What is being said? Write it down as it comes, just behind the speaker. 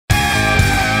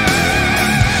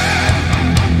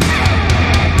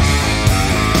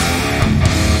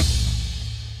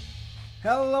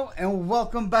Hello and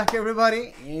welcome back,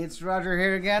 everybody. It's Roger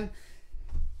here again.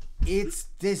 It's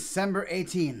December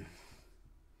 18.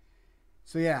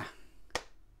 So yeah,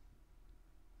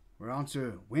 we're on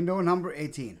to window number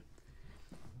 18.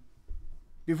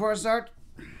 Before I start,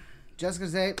 just gonna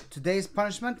say today's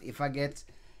punishment: if I get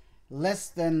less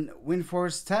than win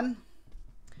force 10,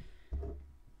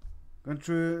 going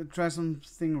to try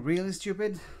something really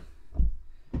stupid.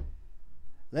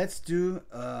 Let's do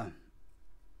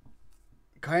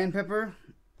cayenne pepper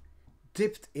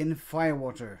dipped in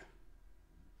firewater.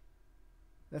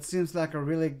 That seems like a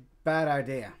really bad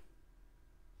idea.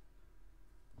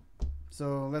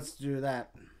 So let's do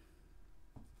that.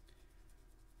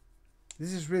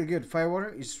 This is really good. Firewater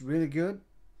is really good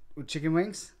with chicken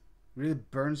wings. Really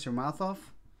burns your mouth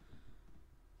off,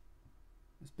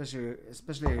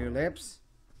 especially your lips.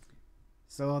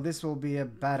 So this will be a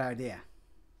bad idea.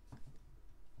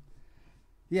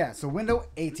 Yeah, so window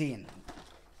 18.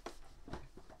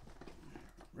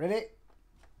 Ready?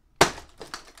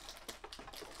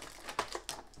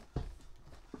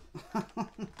 Of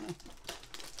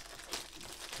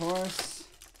course.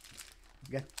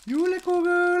 We got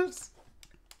julekalender.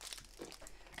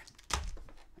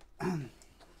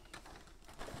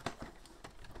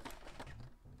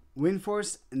 Win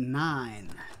force 9.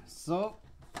 So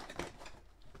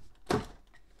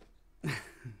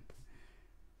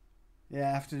yeah,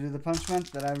 I have to do the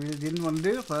punishment that I really didn't want to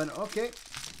do, but okay.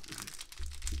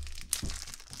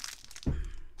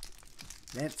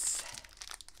 Let's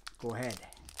go ahead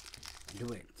and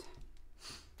do it.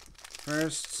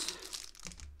 First,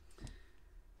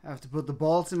 I have to put the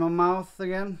balls in my mouth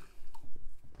again.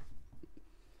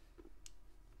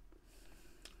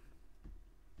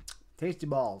 Tasty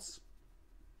balls.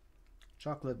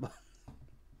 Chocolate balls.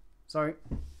 Sorry.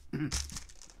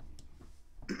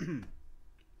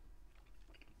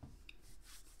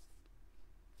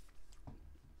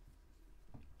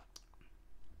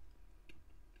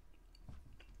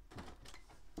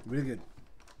 Really good.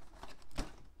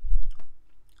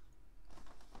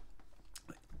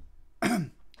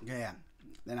 Yeah.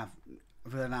 Then I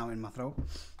feel it now in my throat.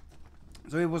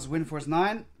 So it was wind force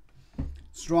 9.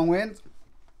 Strong wind.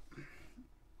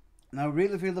 Now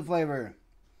really feel the flavor.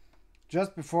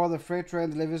 Just before the freight train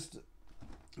delivers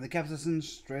the capsaicin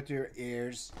straight to your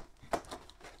ears.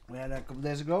 We had that a couple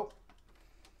days ago.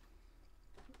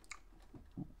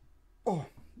 Oh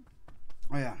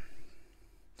yeah.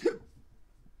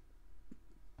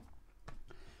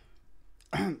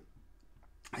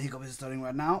 Hiccup is starting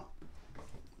right now.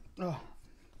 Oh.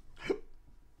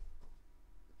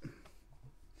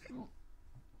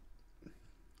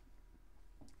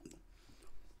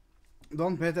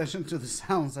 Don't pay attention to the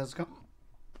sounds that's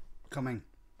coming.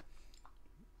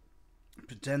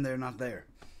 Pretend they're not there.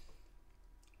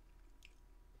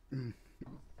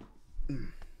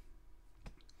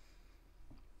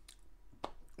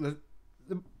 The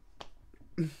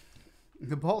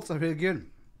balls are really good.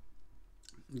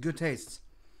 Good taste.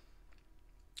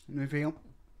 Let me feel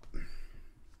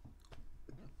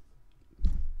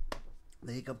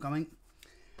the hiccup coming.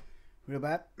 Real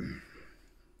bad.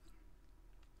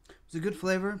 It's a good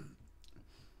flavor.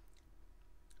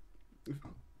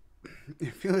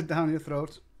 You feel it down your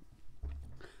throat.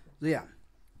 So yeah.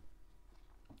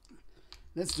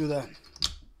 Let's do the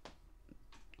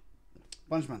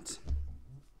punishment.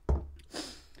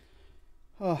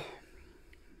 Oh.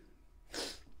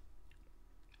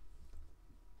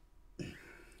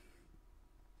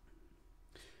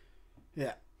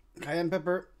 Yeah, cayenne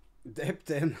pepper dipped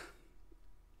in.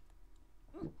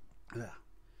 Yeah.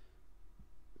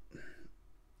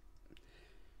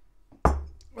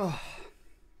 Oh,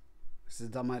 this is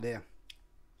a dumb idea.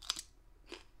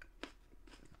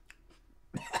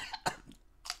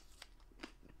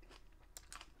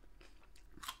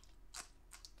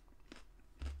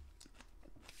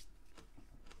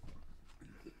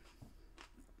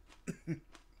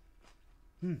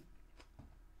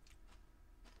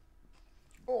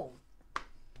 Oh.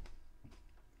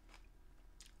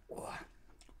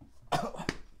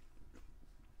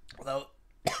 Well,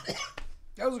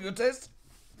 that was a good taste.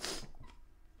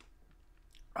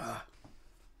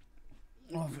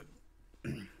 Oh,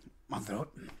 my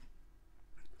throat.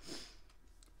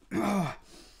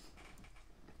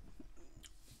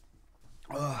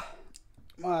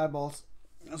 My eyeballs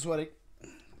are sweaty.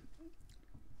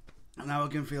 And now I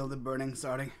can feel the burning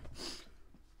starting.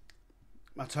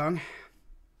 My tongue.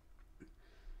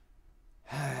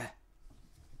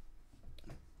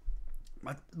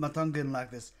 My tongue didn't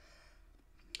like this.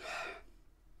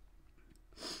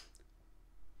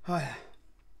 Oh yeah.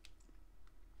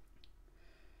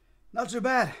 Not too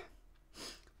bad.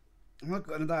 I'm not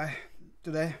gonna die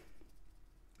today.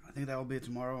 I think that will be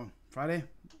tomorrow, Friday.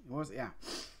 It was, yeah.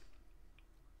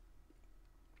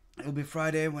 It'll be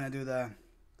Friday when I do the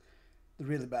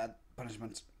really bad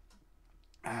punishments.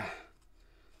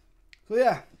 So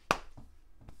yeah,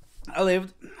 I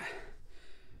lived.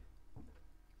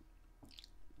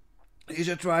 You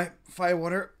should try fire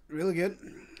water, really good.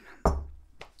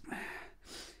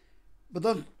 But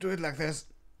don't do it like this.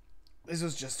 This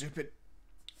was just stupid.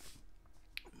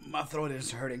 My throat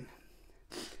is hurting.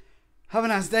 Have a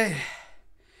nice day.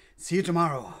 See you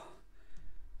tomorrow.